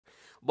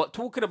But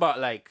talking about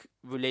like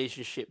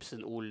relationships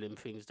and all them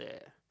things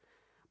there,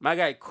 my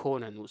guy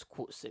Konan was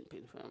caught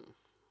simping, fam.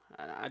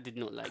 And I did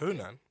not like it.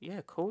 Conan?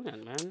 Yeah,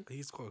 Konan, man.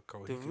 He's got a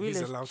girl. The He's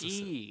realest allowed to sit.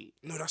 G.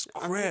 No, that's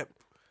I mean, crap.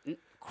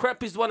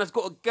 Crep is the one that's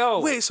got a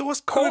girl. Wait, so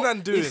what's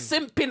Conan doing? He's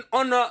simping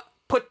on a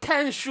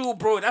potential,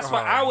 bro. That's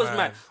why I was man.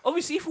 mad.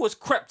 Obviously, if it was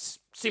Crep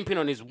simping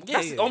on his,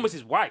 that's almost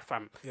his wife,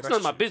 fam. It's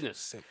not my business.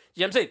 Simp.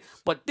 You know what I'm saying?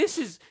 But this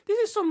is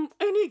some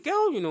any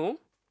girl, you know.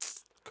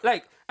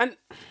 Like, and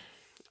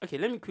okay,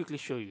 let me quickly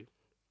show you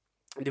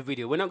the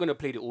video. We're not gonna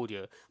play the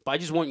audio, but I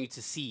just want you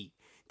to see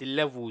the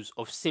levels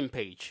of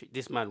simpage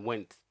this man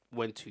went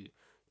to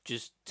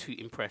just to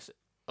impress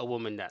a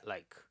woman that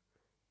like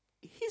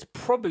he's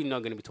probably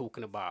not gonna be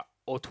talking about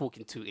or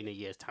talking to in a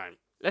year's time.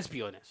 Let's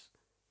be honest.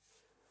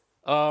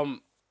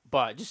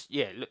 But just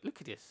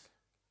look at this.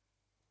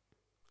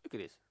 Look at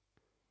this.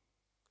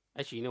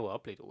 Actually, you know what? I'll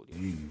play the audio.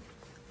 You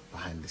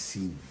behind the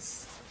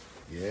scenes,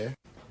 yeah.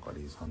 Got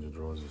these 100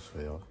 roses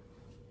for you.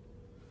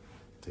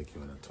 Take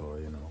you on a tour,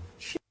 you know.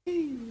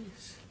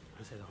 Jeez.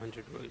 I said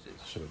 100 roses.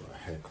 Should have got a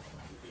haircut,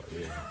 man. But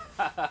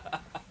yeah.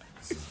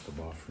 This is the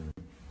bathroom.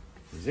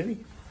 Is any?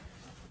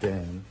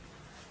 Then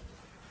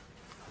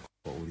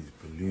got all these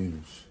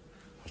balloons.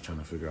 I was trying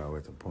to figure out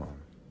where to put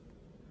them.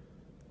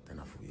 Then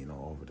I thought, you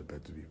know, over the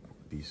bed to be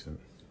decent.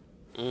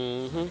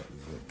 Mm-hmm.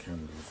 These little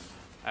candles.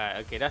 Alright,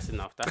 okay, that's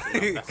enough.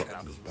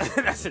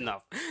 That's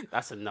enough.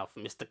 That's enough,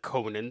 Mr.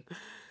 Konan.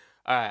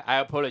 Alright, I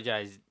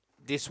apologize.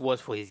 This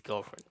was for his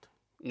girlfriend,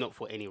 not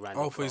for any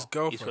random. Oh, for his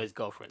girlfriend. It's for his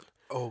girlfriend.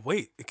 Oh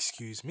wait,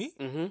 excuse me.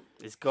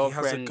 His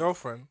girlfriend. He has a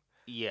girlfriend.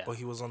 Yeah. But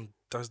he was on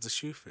Does the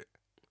Shoe Fit?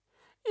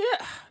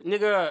 Yeah,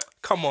 nigga.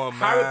 Come on,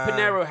 man. Harry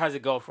Pinero has a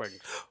girlfriend.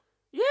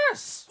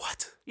 Yes.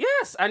 What?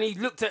 Yes, and he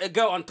looked at a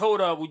girl and told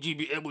her, "Would you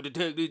be able to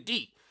take this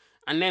D?"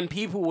 And then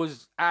people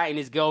was eyeing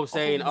his girl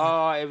saying,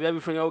 "Oh, if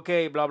everything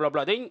okay, blah blah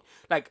blah." Then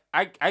like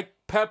I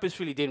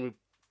purposefully didn't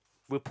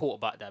report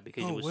about that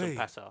because it was some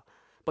passer.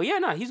 But yeah,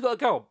 nah, he's got a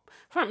girl.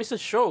 Fam, it's a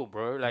show,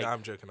 bro. Like, nah,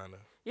 I'm joking, I know.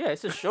 Yeah,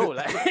 it's a show.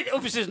 Like,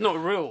 obviously, it's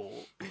not real.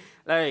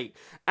 Like,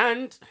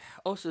 and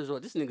also as well,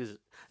 this nigga's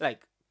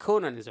like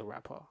Konan is a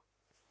rapper.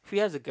 If he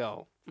has a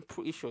girl, I'm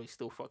pretty sure he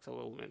still fucks a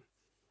woman.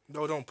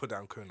 No, don't put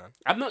down Konan.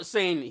 I'm not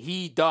saying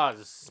he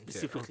does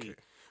specifically,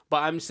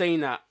 but I'm saying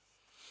that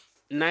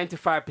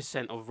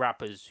 95% of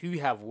rappers who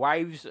have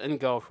wives and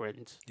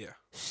girlfriends, they're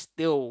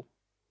still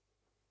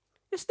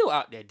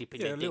out there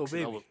dipping their dicks.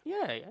 Baby.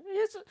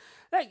 It's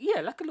like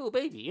a little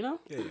baby, you know.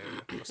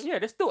 Yeah,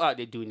 they're still out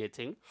there doing their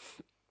thing.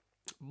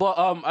 But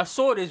I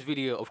saw this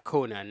video of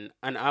Konan,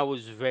 and I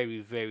was very,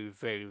 very,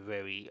 very,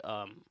 very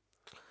how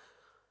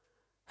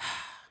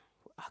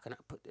can I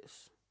put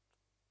this?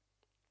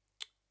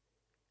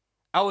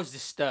 I was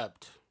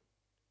disturbed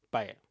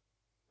by it.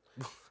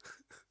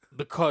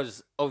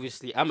 Because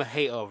obviously I'm a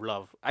hater of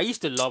love. I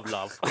used to love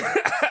love.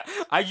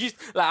 I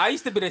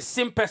used to be the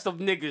simpest of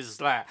niggas.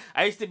 Like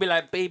I used to be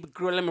like, baby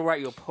girl, let me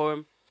write you a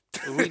poem.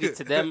 Read it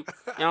to them. You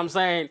know what I'm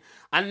saying?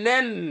 And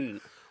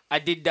then I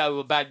did that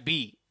with a bad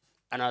beat.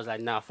 And I was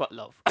like, nah, fuck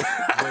love. Wait,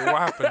 what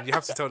happened? You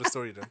have to tell the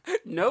story then.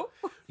 No,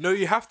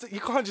 you have to. You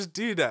can't just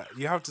do that.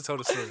 You have to tell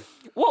the story.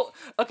 Well,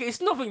 okay,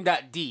 it's nothing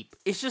that deep.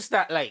 It's just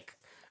that like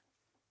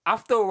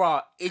after a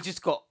while, it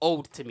just got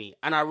old to me,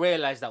 and I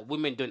realized that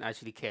women don't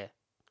actually care.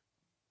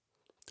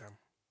 Damn.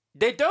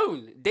 They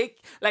don't. They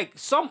like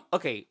some.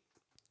 Okay,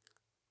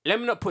 let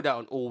me not put that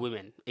on all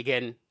women.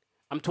 Again,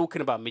 I'm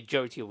talking about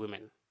majority of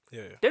women.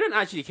 Yeah. They don't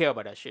actually care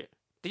about that shit.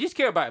 They just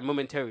care about it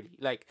momentarily.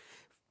 Like,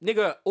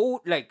 nigga,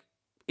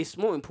 it's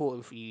more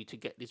important for you to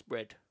get this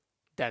bread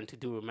than to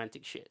do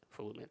romantic shit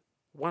for women.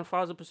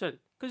 1000%.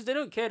 Because they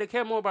don't care. They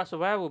care more about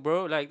survival,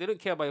 bro. Like, they don't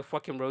care about your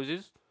fucking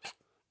roses.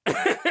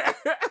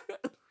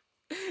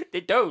 They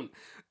don't.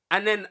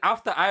 And then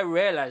after I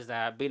realized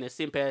that, being a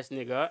simp ass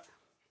nigga,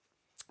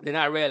 then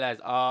I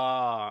realized,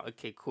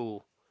 okay,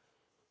 cool.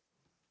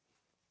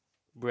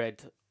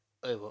 Bread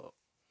over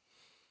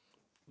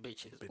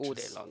bitches all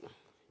day long.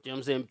 You know what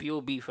I'm saying?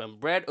 Pure beef and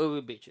bread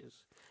over bitches.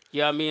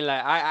 You know what I mean?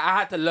 Like, I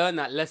had to learn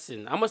that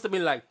lesson. I must have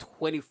been like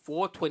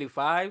 24,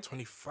 25.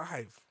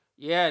 25?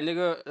 Yeah,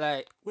 nigga,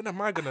 like... When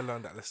am I going to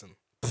learn that lesson?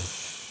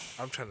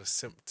 I'm trying to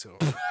simp for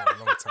a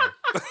long time.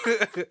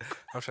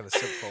 I'm trying to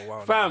simp for a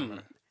while Fam,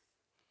 now.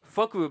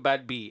 fuck with a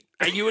bad beat.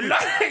 And you will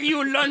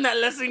learn that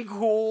lesson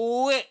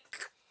quick.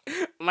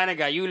 My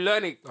nigga, you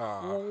learn it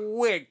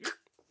quick.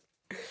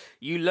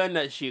 You learn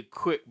that shit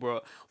quick, bro.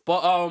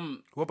 But,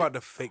 what about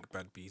the fake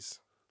bad bees?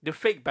 The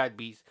fake bad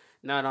bees.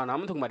 No, I'm not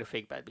talking about the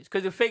fake bad bees.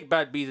 Because the fake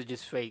bad bees are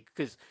just fake.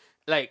 Because,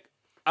 like,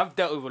 I've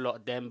dealt with a lot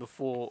of them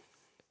before.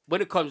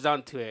 When it comes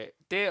down to it,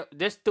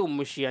 they're still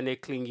mushy and they're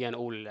clingy and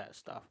all of that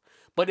stuff.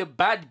 But the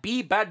bad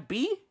bee, I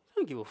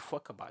don't give a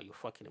fuck about your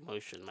fucking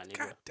emotion, man.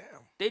 God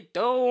damn. They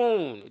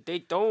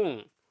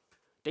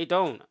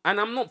don't. And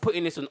I'm not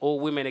putting this on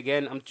all women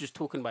again. I'm just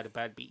talking about the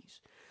bad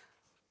bees.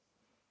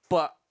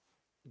 But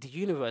the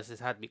universe has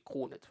had me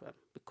cornered, fam.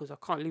 Because I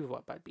can't live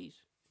without bad bees.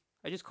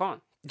 I just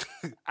can't.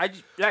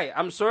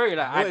 I'm sorry.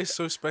 Like, what is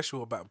so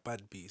special about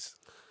bad bees?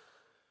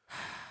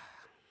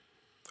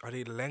 Are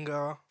they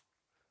lenga?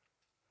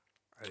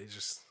 They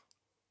just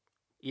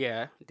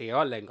Yeah, they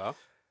are lenga.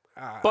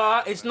 ah,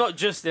 But it's not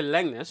just the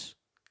lengness.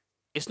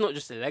 It's not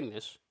just the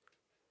lengness.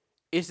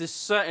 It's a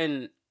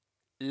certain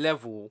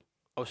level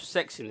of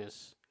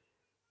sexiness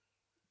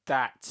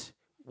that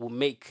will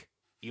make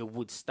your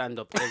wood stand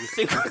up every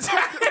single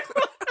time.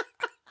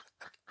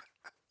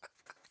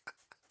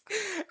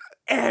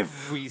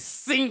 Every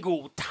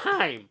single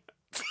time.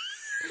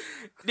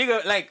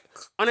 Nigga, like,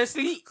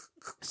 honestly,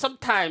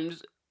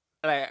 sometimes,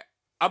 like,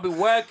 I'll be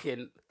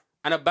working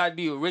and a bad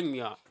bee will ring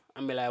me up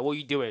and be like, what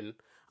you doing?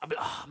 I'll be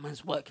like, oh,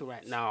 man's working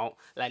right now.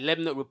 Like, let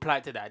me not reply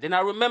to that. Then I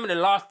remember the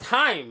last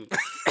time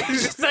he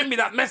just sent me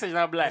that message and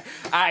I'll be like,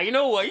 you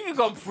know what? You can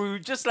come through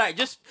just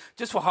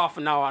for half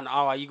an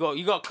hour, You got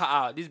to cut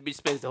out. This bitch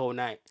spends the whole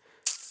night.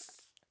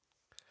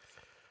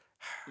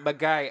 But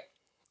guy,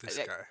 this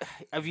like, guy.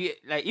 have you,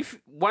 like, if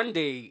one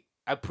day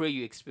I pray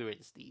you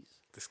experience these.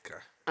 This guy.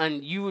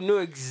 And you know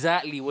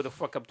exactly what the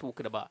fuck I'm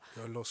talking about.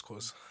 You're a lost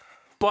cause.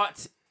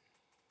 But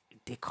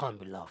they can't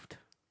be loved.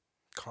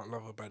 Can't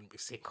love a bad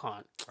bitch. They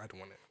can't. I don't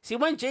want it. See,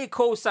 when J.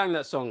 Cole sang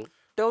that song,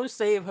 don't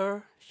save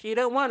her. She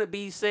don't want to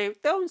be saved.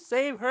 Don't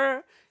save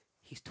her.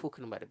 He's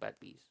talking about the bad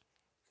bees.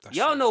 That's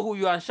Y'all true. know who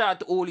you are. Shout out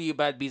to all of you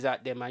bad bees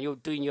out there, man. You're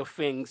doing your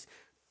things.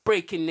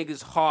 Breaking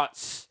niggas'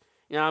 hearts.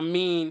 You know what I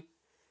mean?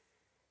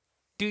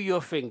 Do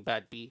your thing,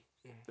 bad bee.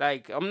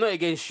 Like, I'm not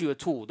against you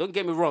at all. Don't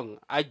get me wrong.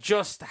 I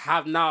just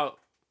have now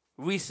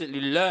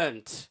recently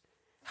learned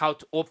how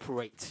to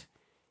operate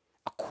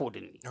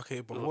accordingly.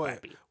 Okay, but with a what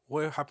bad bee.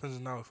 what happens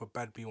now if a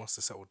bad bee wants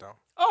to settle down?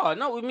 Oh,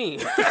 not with me.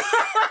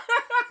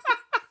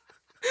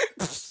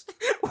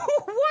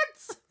 What?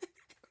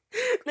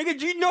 Nigga,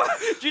 do you know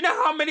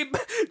how many nasty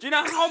shit? Do you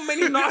know how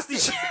many nasty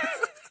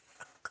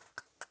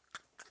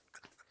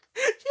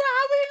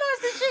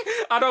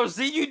shit I don't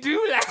see you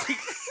do? Like,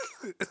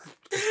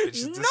 This bitch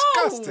is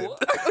disgusting.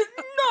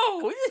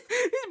 No,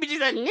 this bitch is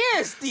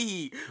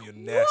nasty. You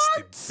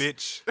nasty What?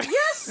 bitch.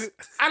 Yes,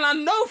 and I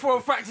know for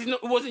a fact it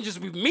wasn't just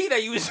with me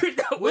that you was with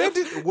that.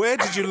 Where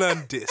did you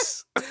learn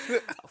this?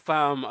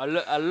 Fam, I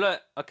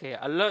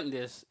learned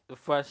this the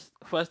first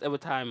ever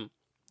time.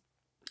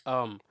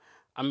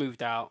 I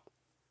moved out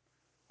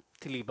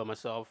to live by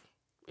myself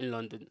in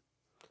London.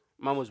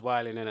 Mum was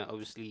wilding in it.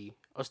 Obviously,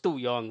 I was still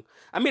young.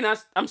 I mean,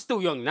 I'm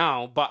still young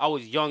now, but I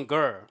was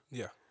younger.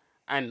 Yeah.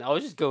 And I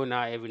was just going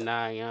out every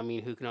night, you know what I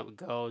mean, hooking up with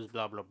girls,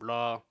 blah, blah,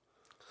 blah.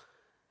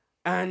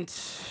 And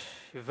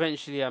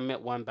eventually I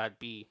met one bad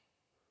bee.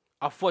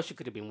 I thought she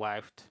could have been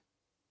wifed,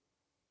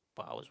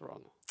 but I was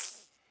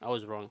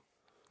wrong.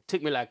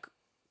 Took me like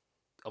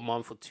a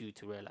month or two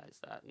to realize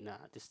that, nah,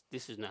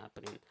 this is not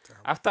happening.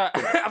 After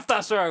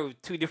I saw her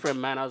with two different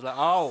men, I was like,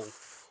 oh.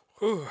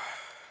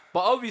 But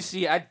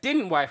obviously, I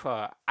didn't wife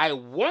her. I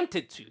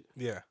wanted to.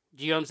 Yeah.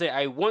 Do you know what I'm saying?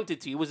 I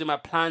wanted to. It was in my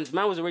plans.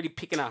 Man was already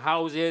picking out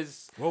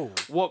houses. Whoa.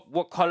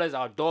 What colors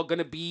our dog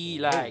gonna be?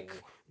 Whoa. Like,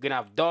 gonna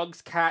have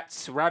dogs,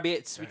 cats,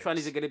 rabbits. Which one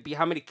is it gonna be?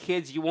 How many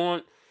kids you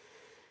want?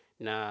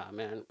 Nah,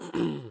 man.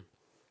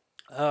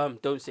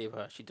 Don't save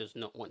her. She does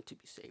not want to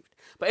be saved.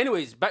 But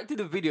anyways, back to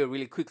the video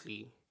really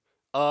quickly.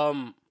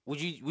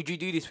 Would you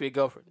do this for your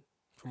girlfriend?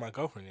 For my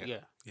girlfriend, yeah. Yeah.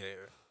 Yeah.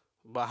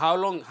 But how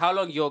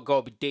long your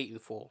girl be dating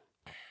for?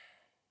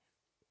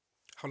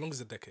 How long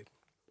is a decade?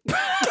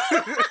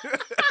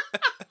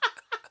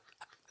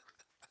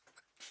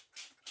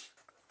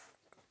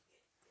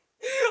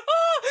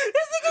 Oh,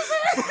 this nigga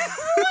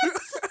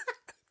said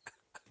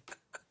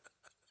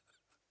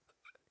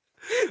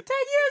 10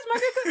 years, my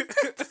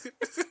nigga.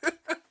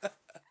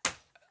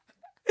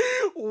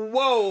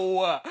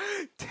 Whoa,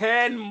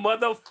 10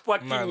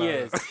 motherfucking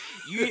years.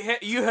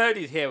 You heard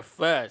it here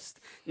first.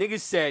 Nigga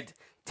said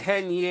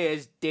 10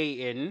 years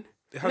dating.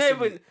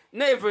 Not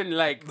even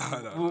like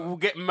we'll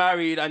get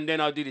married and then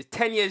I'll do this.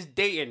 10 years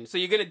dating. So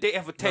you're gonna date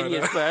her for 10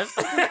 years first.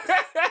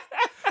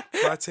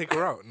 But I take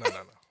her out. No.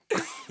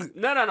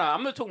 No.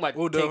 I'm not talking about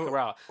take her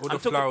out. All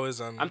flowers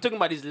and I'm talking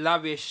about this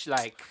lavish,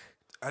 like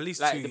at least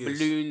like 2 the years.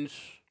 Balloons.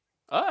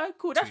 Alright,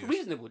 cool. That's 2 years.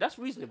 reasonable. That's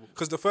reasonable.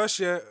 Because the first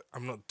year,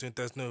 I'm not doing.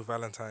 There's no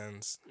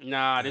Valentine's.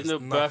 Nah, there's no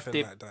nothing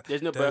birthday. like that.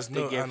 There's no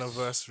birthday gifts.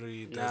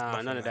 Anniversary. There's Nah,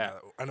 nothing none of like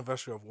that.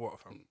 Anniversary of what,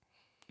 fam?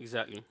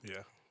 Exactly.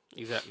 Yeah.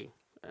 Exactly.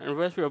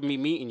 Anniversary of me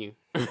meeting you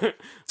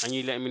and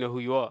you letting me know who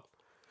you are.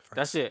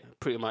 That's it,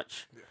 pretty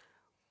much. Yeah.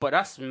 But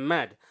that's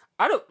mad.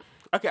 I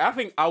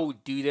think I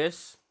would do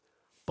this,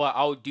 but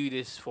I would do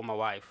this for my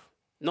wife,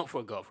 not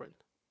for a girlfriend.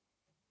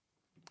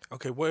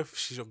 Okay, what if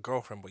she's your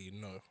girlfriend, but you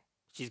know?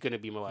 She's gonna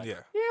be my wife. Yeah.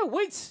 Yeah,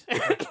 wait.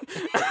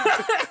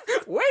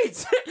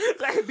 Wait.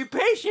 Like, be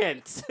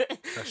patient.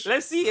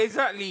 Let's see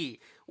exactly.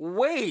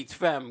 Wait,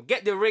 fam.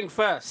 Get the ring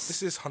first.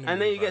 This is honeymoon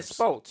and then you get vibes.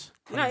 spoilt.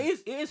 No,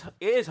 it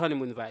is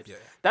honeymoon vibes. Yeah.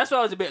 That's why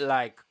I was a bit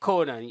like,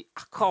 Konan,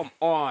 come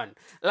on.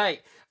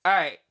 Like, all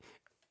right.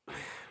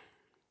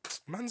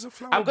 Man's a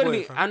flower I'm gonna boy,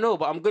 be. fam. I know,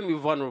 but I'm gonna be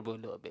vulnerable a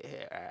little bit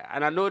here, right?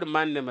 And I know the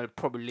man them are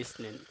probably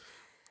listening.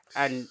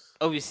 And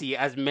obviously,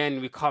 as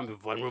men, we can't be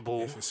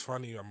vulnerable. If it's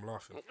funny, I'm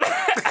laughing.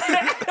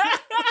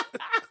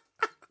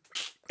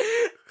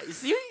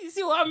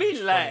 See what I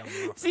mean? Like,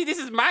 I'm laughing. see, this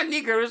is my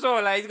nigga as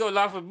well. Like, he's gonna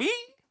laugh at me.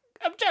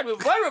 I'm trying to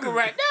be vulnerable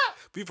right now.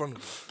 Be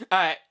vulnerable.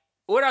 Alright,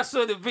 when I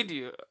saw the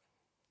video,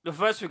 the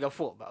first thing I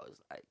thought about was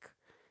like,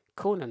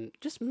 Konan,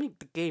 just make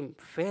the game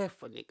fair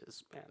for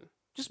niggas, man.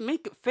 Just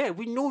make it fair.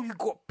 We know you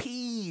got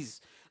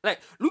peas. Like,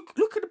 look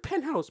at the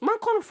penthouse. Man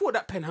can't afford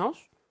that penthouse.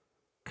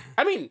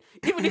 I mean,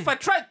 even if I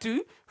tried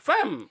to,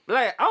 fam,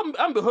 like,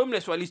 I'm be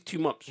homeless for at least 2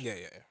 months. Yeah.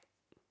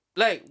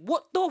 Like,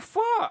 what the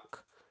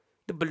fuck?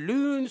 The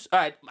balloons.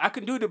 Alright, I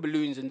can do the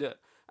balloons and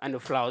the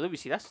flowers.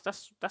 Obviously,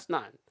 that's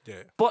nothing.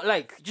 Yeah. But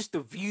like, just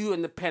the view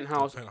and the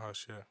penthouse.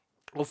 Penthouse, yeah.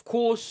 Of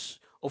course,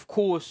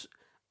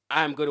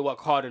 I'm gonna work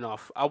hard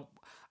enough.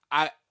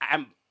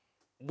 I'm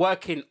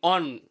working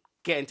on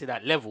getting to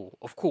that level.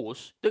 Of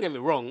course, don't get me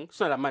wrong. It's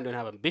not that man don't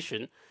have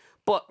ambition,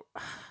 but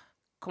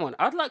come on,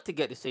 I'd like to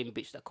get the same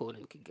bitch that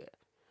Konan could get.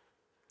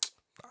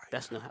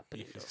 That's not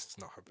happening. It's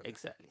not happening.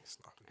 Exactly. It's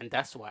not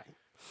happening.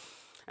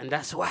 And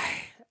that's why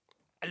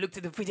I looked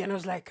at the video and I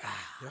was like,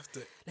 You have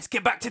to. let's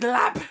get back to the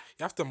lab. You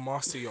have to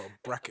master your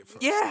bracket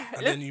first. Yeah,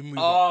 And then you move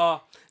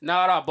up.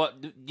 No.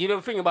 But you know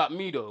the thing about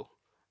me though,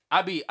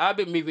 I be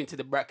moving to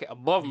the bracket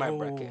above my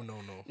bracket.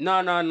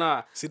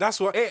 No. See, that's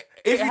what. It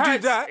If you hurts, do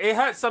that, it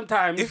hurts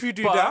sometimes. if you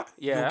do but, that,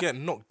 yeah. you'll get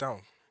knocked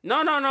down.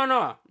 No.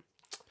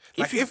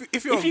 Like if you're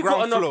if on you got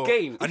ground enough floor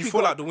game, and if you you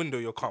fall got- out the window,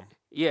 you'll come.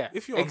 Yeah,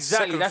 If you're on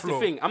exactly, second that's floor-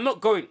 the thing. I'm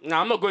not going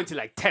to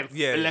like 10th,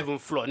 Yeah,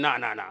 11th floor. Nah.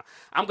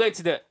 I'm going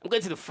to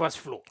the first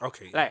floor.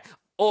 Okay. Like,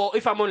 or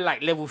if I'm on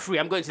like level 3,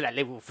 I'm going to like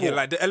level 4. Yeah,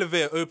 like the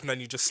elevator open and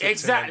you just slip in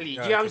exactly.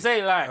 and- Do you know what I'm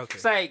saying? Like, Okay.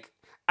 it's like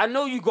I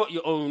know you got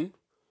your own.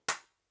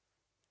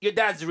 Your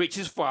dad's rich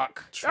as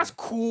fuck. True. That's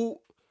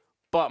cool,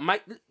 but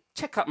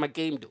check out my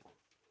game though.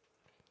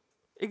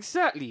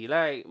 Exactly,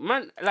 like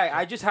man, like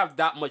I just have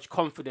that much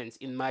confidence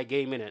in my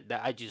game in it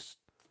that I just,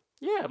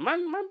 yeah,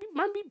 man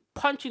be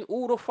punching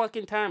all the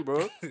fucking time,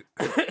 bro.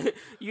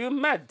 You're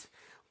mad.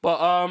 But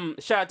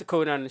shout out to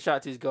Konan, shout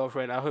out to his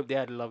girlfriend. I hope they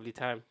had a lovely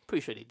time.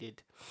 Pretty sure they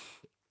did.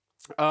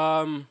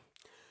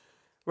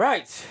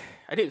 Right.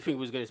 I didn't think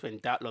we was gonna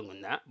spend that long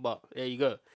on that, but there you go.